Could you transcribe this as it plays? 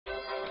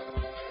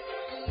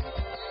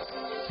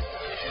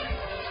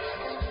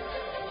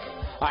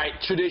All right,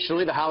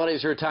 traditionally, the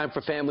holidays are a time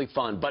for family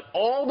fun, but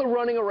all the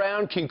running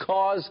around can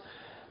cause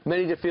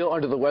many to feel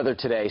under the weather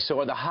today. So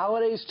are the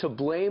holidays to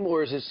blame,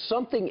 or is there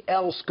something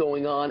else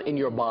going on in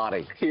your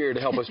body? Here to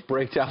help us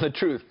break down the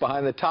truth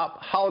behind the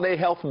top holiday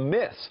health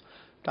myths,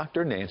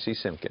 Dr. Nancy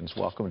Simpkins.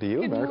 Welcome to you.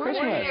 Merry Christmas.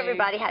 Good morning,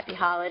 everybody. Happy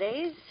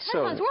holidays.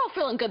 So, We're all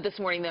feeling good this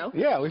morning, though.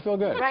 yeah, we feel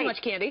good. Not too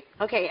much candy.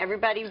 Okay,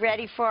 everybody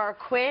ready for our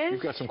quiz?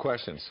 We've got some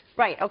questions.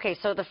 Right, okay,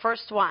 so the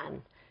first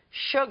one.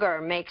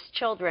 Sugar makes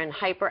children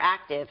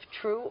hyperactive.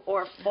 True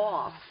or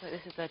false? This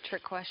is a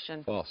trick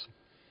question. False.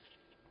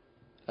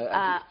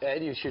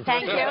 Ed, you should.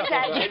 Thank you.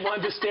 I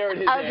wanted to stare at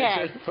his Okay,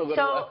 answer for a little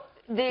so while.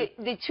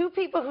 the two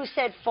people who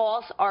said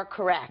false are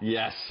correct.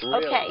 Yes.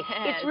 Okay,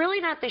 it's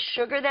really not the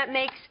sugar that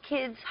makes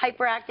kids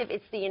hyperactive,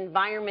 it's the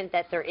environment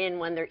that they're in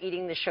when they're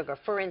eating the sugar.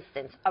 For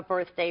instance, a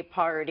birthday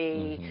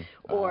party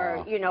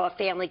or, you know, a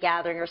family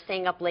gathering or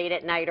staying up late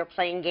at night or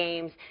playing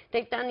games.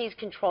 They've done these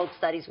controlled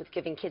studies with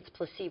giving kids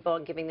placebo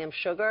and giving them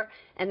sugar,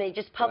 and they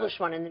just published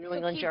one in the New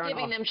England Journal.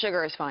 Giving them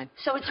sugar is fine.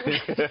 So it's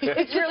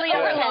really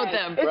Overload okay.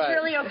 them. It's Right.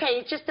 really okay.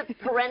 It's just a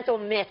parental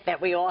myth that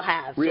we all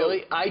have.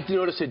 Really? I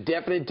noticed a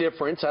definite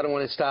difference. I don't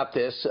want to stop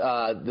this,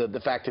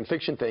 the fact and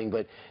fiction thing,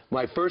 but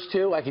my first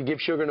two, I could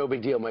give sugar, no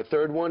big deal. My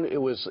third one, it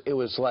was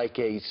like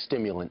a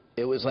stimulant.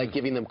 It was like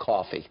giving them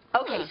coffee.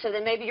 Okay, so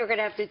then maybe you're going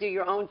to have to do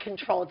your own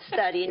controlled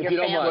study in your you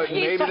don't family. mind.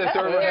 Maybe the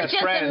third one They're has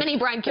just friends. a mini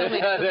Brian Kilmeade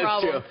is the That's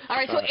problem. true. All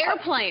right, so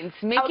airplanes,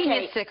 making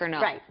Okay, it sick or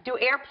not? Right. Do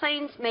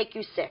airplanes make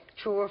you sick?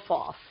 True or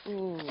false?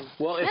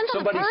 Well, if Depends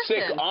on the somebody's sick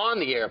person. on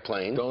the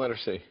airplane. Don't let her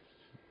see.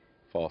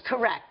 False.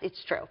 Correct.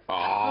 It's true.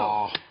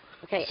 Oh.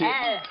 Okay. See,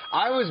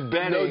 I was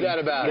betting No doubt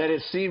about it. that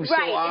it seems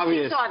Right, so obvious.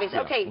 it seems so obvious.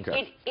 Yeah,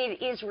 Okay, it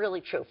is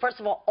really true. First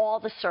of all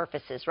the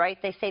surfaces, right?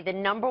 They say the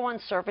 #1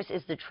 surface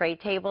is the tray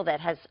table that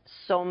has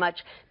so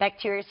much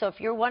bacteria. So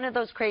if you're one of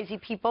those crazy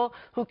people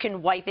who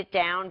can wipe it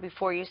down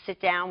before you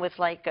sit down with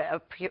like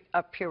a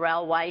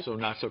Purell wipe. So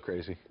not so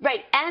crazy.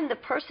 Right, and the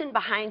person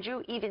behind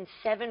you, even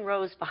 7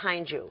 rows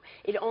behind you,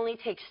 it only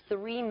takes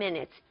 3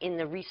 minutes in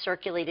the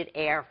recirculated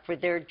air for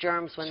their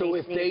germs when So they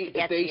if sneeze to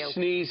get to they you.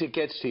 sneeze, it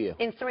gets to you.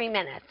 In 3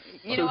 minutes.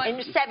 You know what?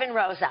 And 7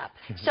 rows up.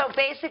 So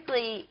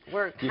basically,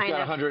 we're You've kind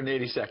got of...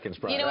 180 seconds,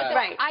 Brian. You know what?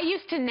 Right. I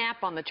used to nap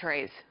on the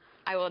trays.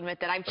 I will admit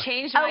that. I've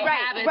changed Oh, my right,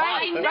 habits.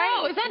 right, I know.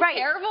 right, Is that right.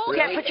 terrible?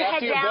 Yeah, put your After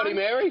head your down. Bloody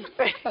Mary?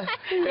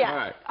 Yeah. All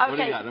right. Okay. What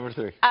do you got? Number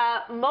 3.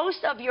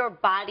 Most of your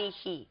body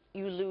heat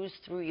you lose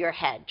through your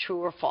head. True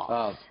or false?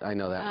 Oh, I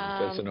know that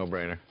one. That's a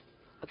no-brainer.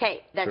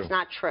 Okay, that's True.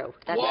 not true.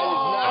 That's Whoa.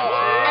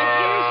 And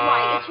here's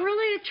why. It's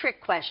really a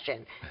trick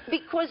question.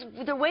 Because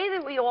the way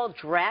that we all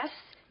dress,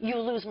 you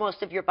lose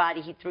most of your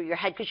body heat through your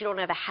head because you don't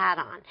have a hat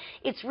on.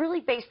 It's really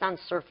based on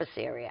surface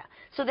area.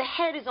 So the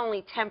head is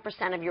only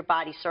 10% of your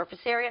body surface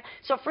area.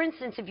 So for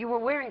instance, if you were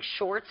wearing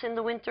shorts in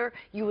the winter,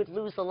 you would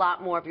lose a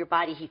lot more of your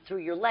body heat through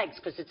your legs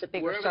because it's a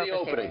bigger Wherever surface the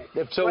opening. area.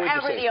 That's so Wherever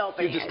interesting. the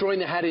opening You're destroying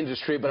the hat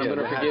industry, but I'm going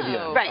to forgive you.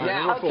 Wow. Right.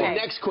 Now, Okay.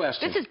 next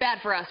question. This is bad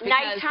for us because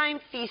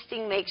Nighttime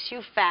feasting makes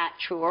you fat.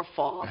 True or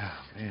false?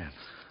 Oh, man.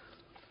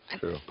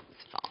 True.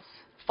 it's false.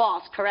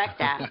 False. Correct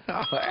that.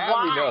 Abby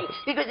Why? knows.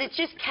 Because it's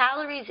just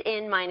calories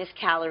in minus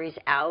calories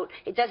out.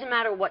 It doesn't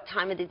matter what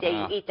time of the day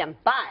you eat them.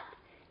 But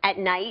at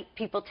night,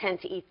 people tend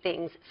to eat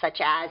things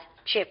such as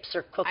chips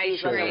or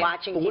cookies when they're cream.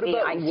 watching But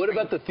TV. what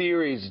about the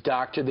theories,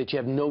 doctor, that you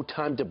have no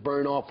time to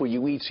burn off where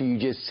you eat, so you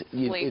just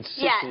Sleep. it sits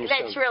in Yeah, your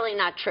that's stomach? really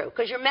not true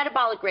because your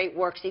metabolic rate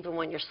works even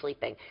when you're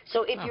sleeping.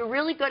 So if you're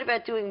really good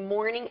about doing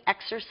morning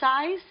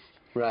exercise,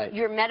 Right.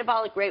 your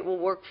metabolic rate will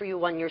work for you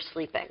when you're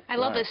sleeping. I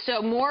love this. So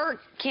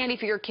more candy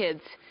for your kids,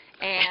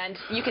 and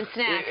you can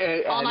snack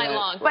all night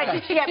long.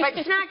 But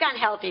snack on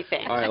healthy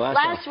things. All right,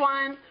 last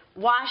one.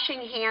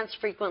 Washing hands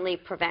frequently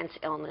prevents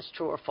illness.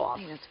 True or I false?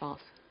 think that's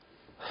false.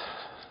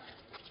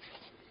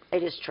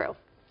 It is true.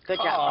 Good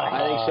job. I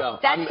Brian. think so.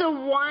 That's the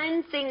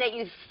one thing that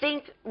you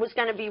think was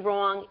going to be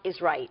wrong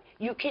is right.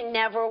 You can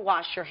never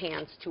wash your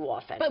hands too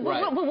often. But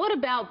Right. what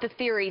about the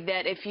theory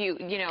that if you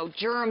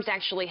germs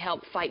actually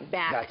help fight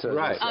back That's what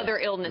I was gonna say. other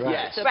illnesses?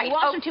 Yes. So if Right. you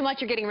wash Oh. them too much,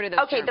 you're getting rid of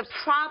those Okay, germs. the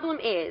problem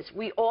is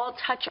we all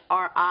touch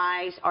our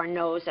eyes, our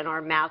nose, and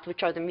our mouth,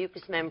 which are the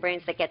mucous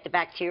membranes that get the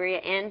bacteria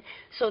in.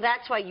 So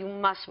that's why you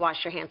must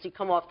wash your hands. You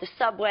come off the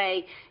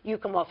subway, you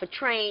come off a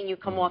train, you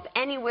come off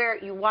anywhere,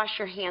 you wash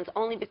your hands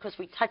only because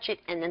we touch it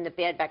and then the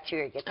bad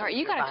bacteria gets All right, into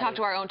you your got to body. talk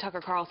to our own Tucker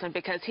Carlson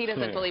because he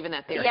doesn't believe in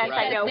that theory. Yes, He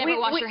I says know. Never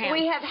wash your hands.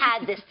 We have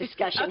had this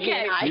discussion. he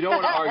Okay. and I. You don't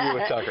want to argue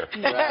with Tucker.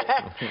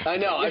 I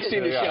know. I've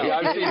seen the show. Yeah,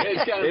 I've seen it.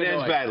 It's kind of It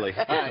ends annoying. badly.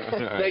 All right.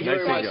 Thank you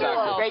Nice very much, to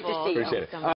doctor. Great to see you. Appreciate it.